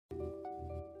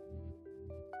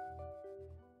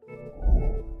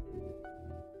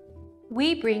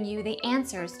We bring you the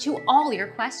answers to all your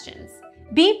questions.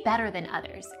 Be better than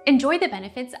others. Enjoy the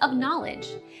benefits of knowledge.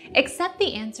 Accept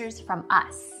the answers from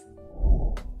us.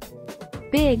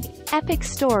 Big, epic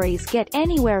stories get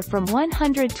anywhere from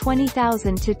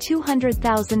 120,000 to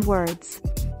 200,000 words.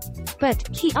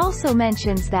 But he also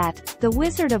mentions that The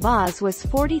Wizard of Oz was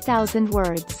 40,000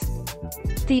 words.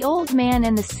 The Old Man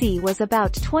and the Sea was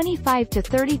about 25 to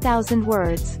 30,000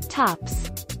 words,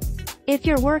 tops. If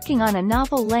you're working on a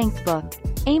novel-length book,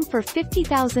 aim for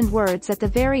 50,000 words at the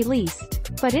very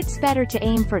least, but it's better to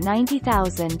aim for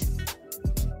 90,000.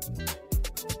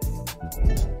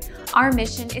 Our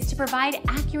mission is to provide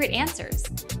accurate answers.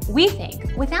 We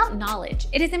think without knowledge,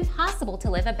 it is impossible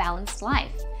to live a balanced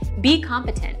life. Be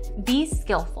competent, be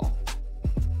skillful.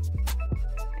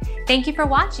 Thank you for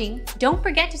watching. Don't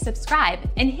forget to subscribe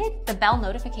and hit the bell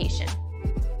notification.